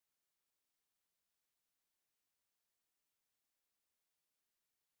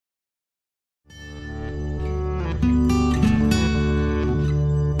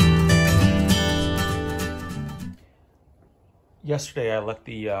Yesterday I let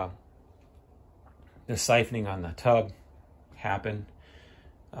the siphoning on the tub happen.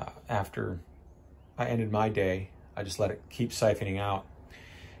 After I ended my day, I just let it keep siphoning out.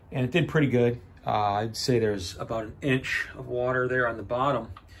 And it did pretty good. I'd say there's about an inch of water there on the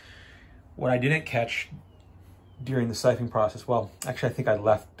bottom. What I didn't catch during the siphoning process, well, actually I think I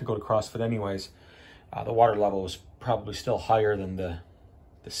left to go to CrossFit anyways. The water level was probably still higher than the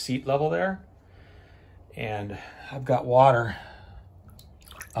seat level there. And I've got water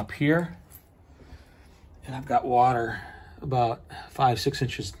up here, and I've got water about 5-6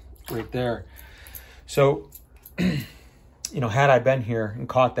 inches right there. So, had I been here and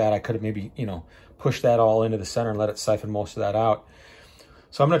caught that, I could have maybe, pushed that all into the center and let it siphon most of that out.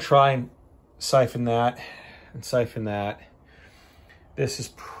 So I'm going to try and siphon that and siphon that. This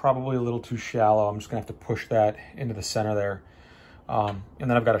is probably a little too shallow. I'm just going to have to push that into the center there. And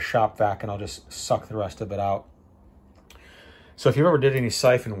then I've got a ShopVac, and I'll just suck the rest of it out. So if you ever did any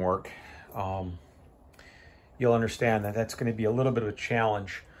siphon work, you'll understand that that's going to be a little bit of a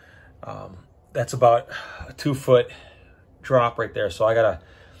challenge. That's about a 2-foot drop right there. So I got to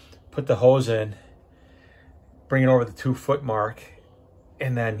put the hose in, bring it over the 2-foot mark,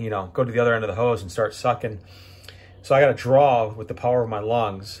 and then, go to the other end of the hose and start sucking. So I got to draw with the power of my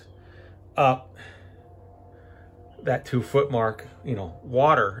lungs up that 2-foot mark,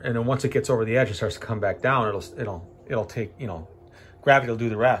 water. And then once it gets over the edge, it starts to come back down. It'll take, gravity will do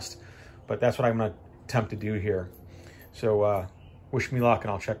the rest. But that's what I'm going to attempt to do here. So wish me luck,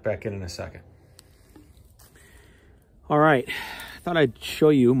 and I'll check back in a second. All right, I thought I'd show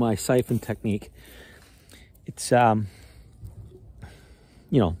you my siphon technique. It's, this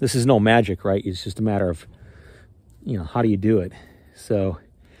is no magic, right? It's just a matter of, how do you do it? So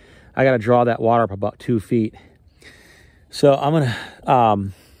I got to draw that water up about 2 feet. So I'm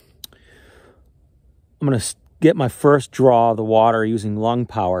gonna get my first draw of the water using lung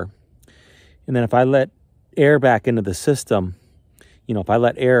power. And then if I let air back into the system, if I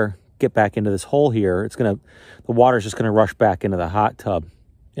let air get back into this hole here, the water's just gonna rush back into the hot tub,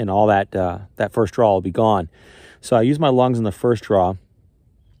 and all that first draw will be gone. So I use my lungs in the first draw,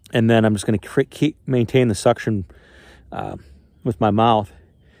 and then I'm just gonna maintain the suction with my mouth,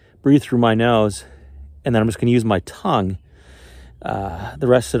 breathe through my nose, and then I'm just gonna use my tongue the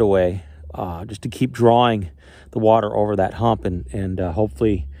rest of the way, just to keep drawing the water over that hump, and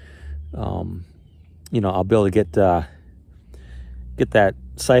hopefully, I'll be able to get that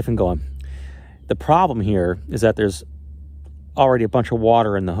siphon going. The problem here is that there's already a bunch of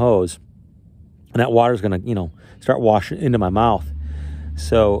water in the hose, and that water is going to, start washing into my mouth.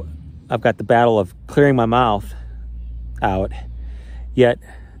 So I've got the battle of clearing my mouth out, yet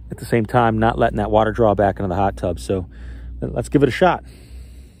at the same time not letting that water draw back into the hot tub. So let's give it a shot.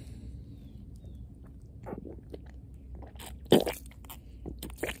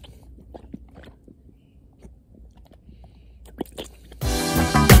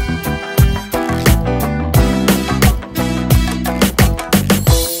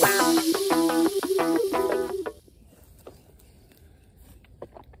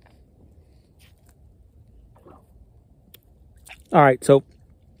 All right, so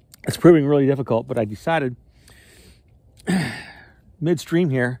it's proving really difficult, but I decided midstream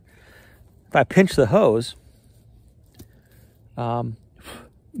here, if I pinch the hose,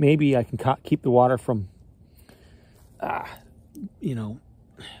 maybe I can keep the water from, back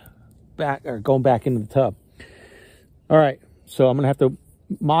or going back into the tub. All right, so I'm gonna have to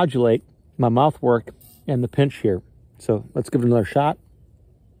modulate my mouth work and the pinch here. So let's give it another shot.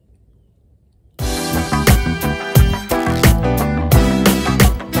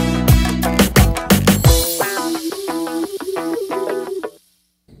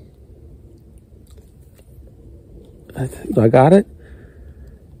 I got it.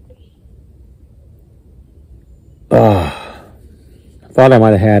 I thought I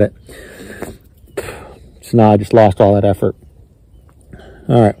might have had it. So now I just lost all that effort.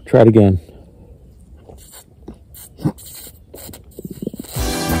 All right, try it again.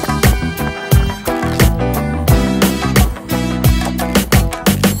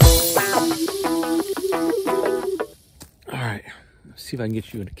 All right, let's see if I can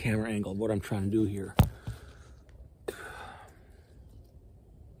get you in a camera angle of what I'm trying to do here.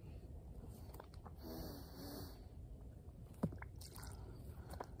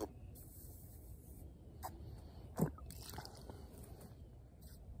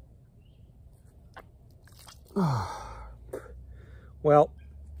 Well,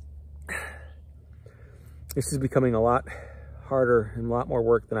 this is becoming a lot harder and a lot more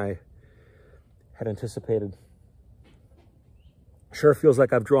work than I had anticipated. Sure feels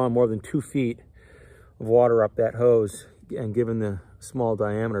like I've drawn more than 2 feet of water up that hose, and given the small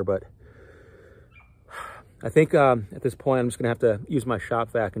diameter, but I think at this point I'm just gonna have to use my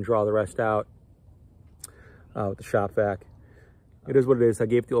ShopVac and draw the rest out with the ShopVac. It is what it is. I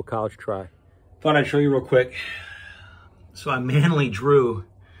gave it the old college try. Thought I'd show you real quick. So I manually drew,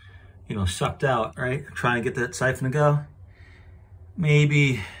 you know, sucked out, right? Trying to get that siphon to go.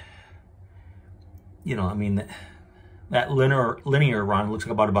 Maybe, you know, I mean, that linear run looks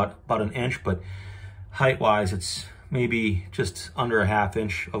like about an inch, but height-wise, it's maybe just under a ½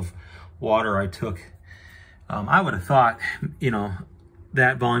 inch of water I took. I would have thought, you know,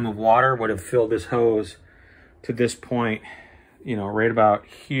 that volume of water would have filled this hose to this point, you know, right about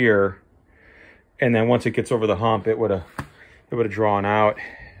here. And then once it gets over the hump, it would have drawn out,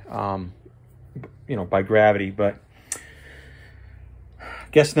 you know, by gravity, but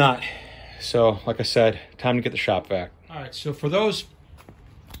guess not. So, like I said, time to get the ShopVac. All right, so for those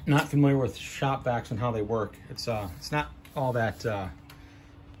not familiar with ShopVacs and how they work, it's not all that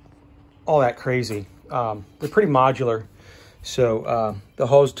crazy. They're pretty modular. So the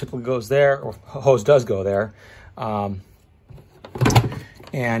hose typically goes there, or hose does go there.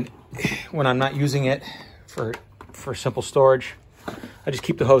 And when I'm not using it for simple storage, I just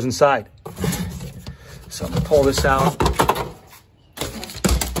keep the hose inside. So I'm gonna pull this out,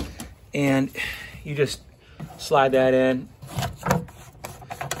 and you just slide that in, and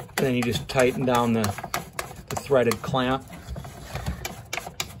then you just tighten down the threaded clamp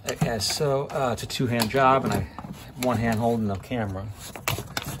as so. It's a two-hand job, and I have one hand holding the camera.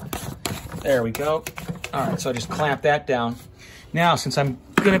 There we go. All right, so I just clamp that down. Now, since I'm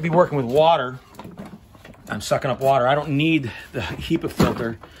gonna be working with water, I'm sucking up water, I don't need the HEPA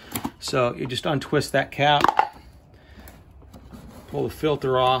filter. So you just untwist that cap, pull the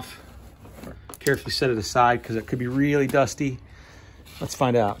filter off, carefully set it aside because it could be really dusty. Let's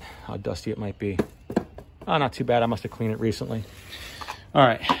find out how dusty it might be. Oh, not too bad, I must have cleaned it recently. All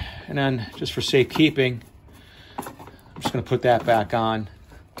right, and then just for safekeeping, I'm just gonna put that back on.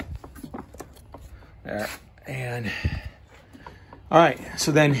 There, and all right,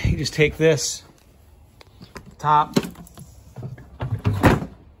 so then you just take this top,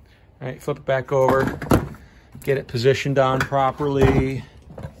 right, flip it back over, get it positioned on properly.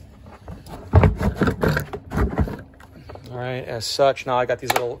 All right, as such, now I got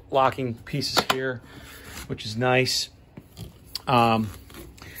these little locking pieces here, which is nice. All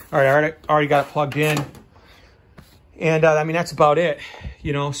right, I already got it plugged in. And I mean, that's about it,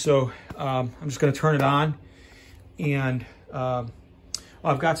 you know, so I'm just gonna turn it on, and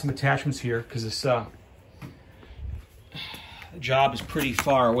I've got some attachments here because this job is pretty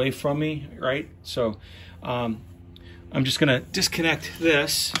far away from me, right? So I'm just gonna disconnect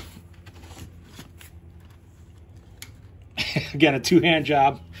this. Again, a two-hand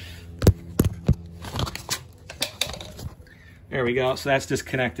job. There we go, so that's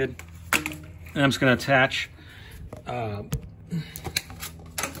disconnected. And I'm just gonna attach,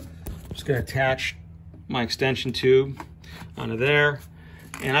 my extension tube onto there.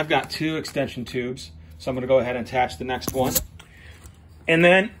 And I've got 2 extension tubes, so I'm gonna go ahead and attach the next one. And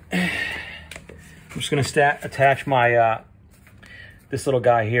then I'm just gonna attach my this little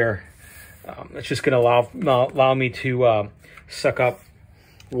guy here. It's just gonna allow me to suck up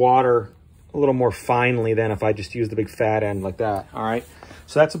water a little more finely than if I just use the big fat end like that. All right,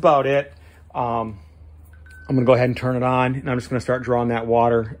 so that's about it. I'm gonna go ahead and turn it on, and I'm just gonna start drawing that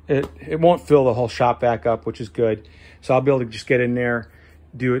water. It won't fill the whole ShopVac up, which is good. So I'll be able to just get in there,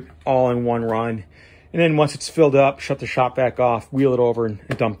 do it all in one run. And then once it's filled up, shut the ShopVac off, wheel it over, and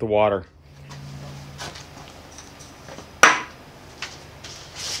dump the water.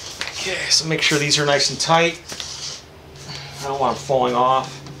 Okay, so make sure these are nice and tight. I don't want them falling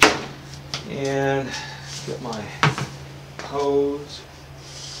off. And get my hose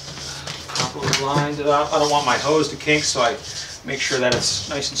properly lined up. I don't want my hose to kink, so I make sure that it's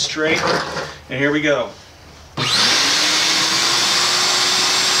nice and straight. And here we go.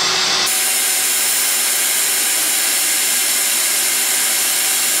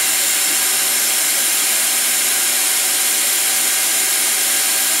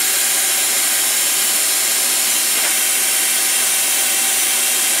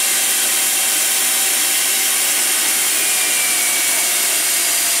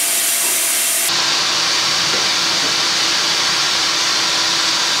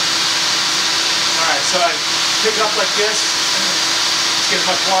 So I pick up like this, get as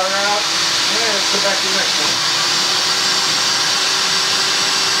much water out, and let's go back to the next one.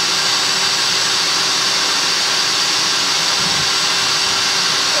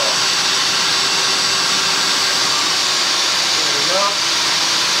 There we go.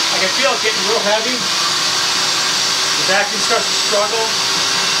 I can feel it getting real heavy. But vacuum starts to struggle,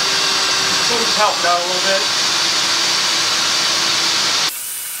 so just help it out a little bit.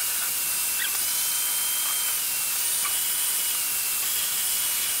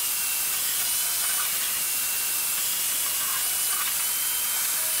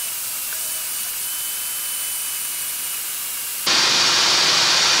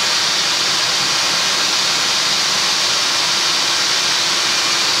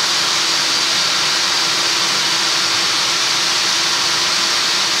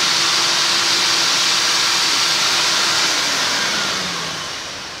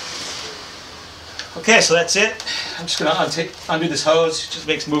 Okay, so that's it. I'm just gonna undo this hose. It just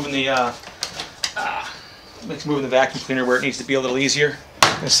makes moving the vacuum cleaner where it needs to be a little easier.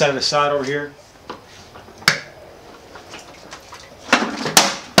 I'm gonna set it aside over here.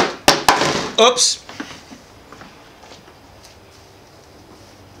 Oops.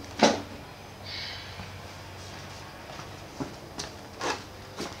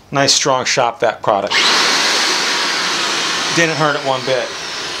 Nice strong ShopVac product. Didn't hurt it one bit.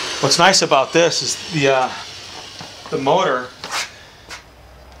 What's nice about this is the motor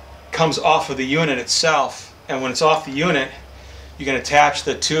comes off of the unit itself, and when it's off the unit, you can attach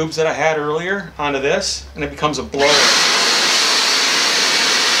the tubes that I had earlier onto this, and it becomes a blower.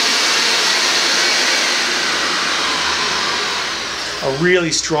 A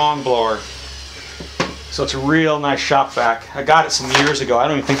really strong blower. So it's a real nice ShopVac. I got it some years ago. I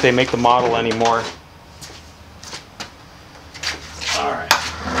don't even think they make the model anymore. All right.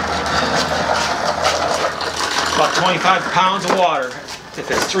 About 25 pounds of water. If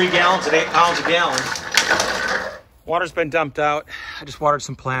it's 3 gallons at 8 pounds a gallon. Water's been dumped out. I just watered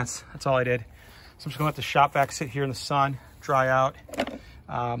some plants. That's all I did. So I'm just gonna let the ShopVac sit here in the sun, dry out.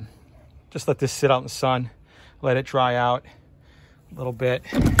 Just let this sit out in the sun, let it dry out a little bit.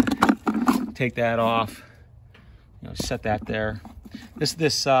 Take that off. You know, set that there. This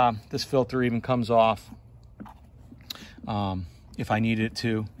filter even comes off if I needed it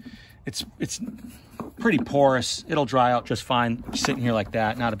to. It's pretty porous. It'll dry out just fine sitting here like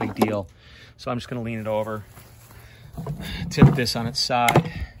that. Not a big deal. So I'm just gonna lean it over, tip this on its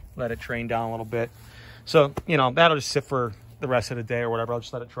side, let it drain down a little bit. So, you know, that'll just sit for the rest of the day or whatever. I'll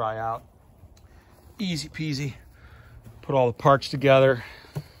just let it dry out. Easy peasy. Put all the parts together.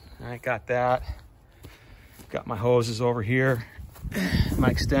 All right, got that. Got my hoses over here, my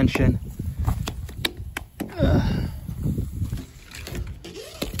extension.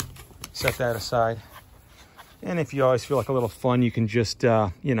 Set that aside. And if you always feel like a little fun, you can just,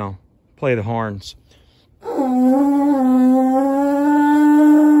 you know, play the horns. All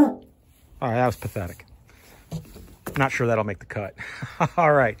right, that was pathetic. Not sure that'll make the cut.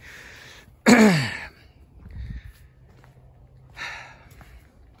 All right.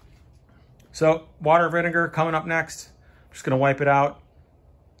 So, water vinegar coming up next. I'm just gonna wipe it out.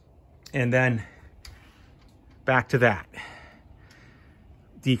 And then back to that.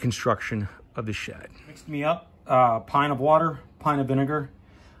 Deconstruction of the shed. Mixed me up, pint of water, pint of vinegar.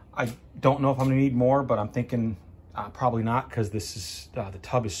 I don't know if I'm gonna need more, but I'm thinking probably not, because this is the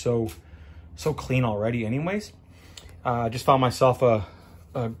tub is so clean already anyways. Just found myself a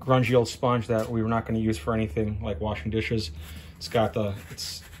grungy old sponge that we were not gonna use for anything like washing dishes. It's got the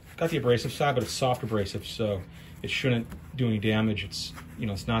abrasive side, but it's soft abrasive, so it shouldn't do any damage. It's, you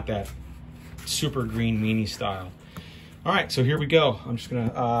know, it's not that super green meanie style. All right, so here we go. I'm just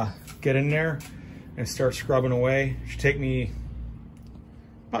gonna get in there and start scrubbing away. It should take me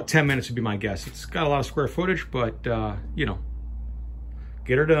about 10 minutes would be my guess. It's got a lot of square footage, but you know,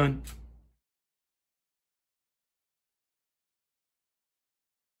 get her done.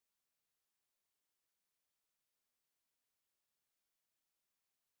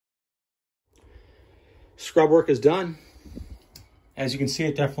 Scrub work is done. As you can see,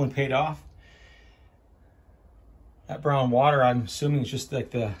 it definitely paid off. That brown water, I'm assuming, is just like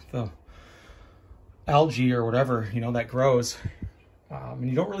the algae or whatever, you know, that grows. And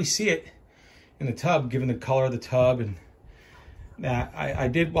you don't really see it in the tub, given the color of the tub. And that I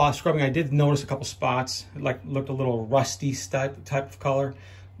did, while scrubbing, I did notice a couple spots. It looked a little rusty type of color,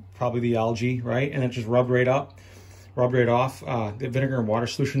 probably the algae, right? And it just rubbed right off. The vinegar and water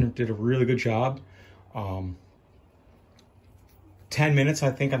solution did a really good job. 10 minutes,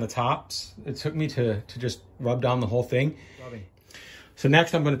 I think, on the tops. It took me to just rub down the whole thing. So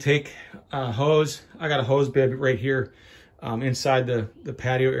next I'm going to take a hose. I got a hose bib right here inside the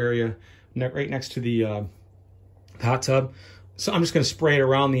patio area, right next to the hot tub. So I'm just going to spray it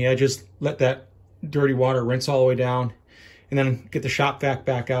around the edges, let that dirty water rinse all the way down, and then get the ShopVac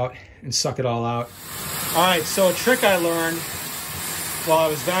back out and suck it all out. All right, so a trick I learned while I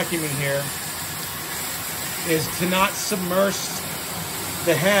was vacuuming here is to not submerge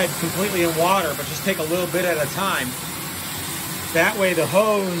the head completely in water, but just take a little bit at a time. That way the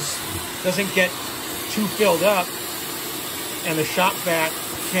hose doesn't get too filled up and the ShopVac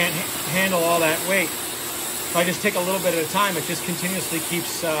can't handle all that weight. If I just take a little bit at a time, it just continuously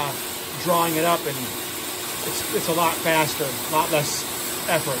keeps drawing it up, and it's a lot faster, a lot less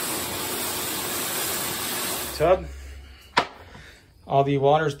effort. Tub. All the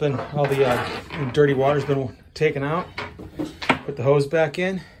dirty water's been taken out. Put the hose back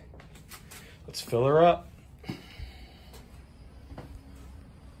in. Let's fill her up.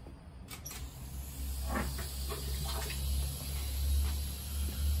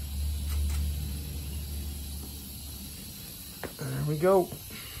 There we go.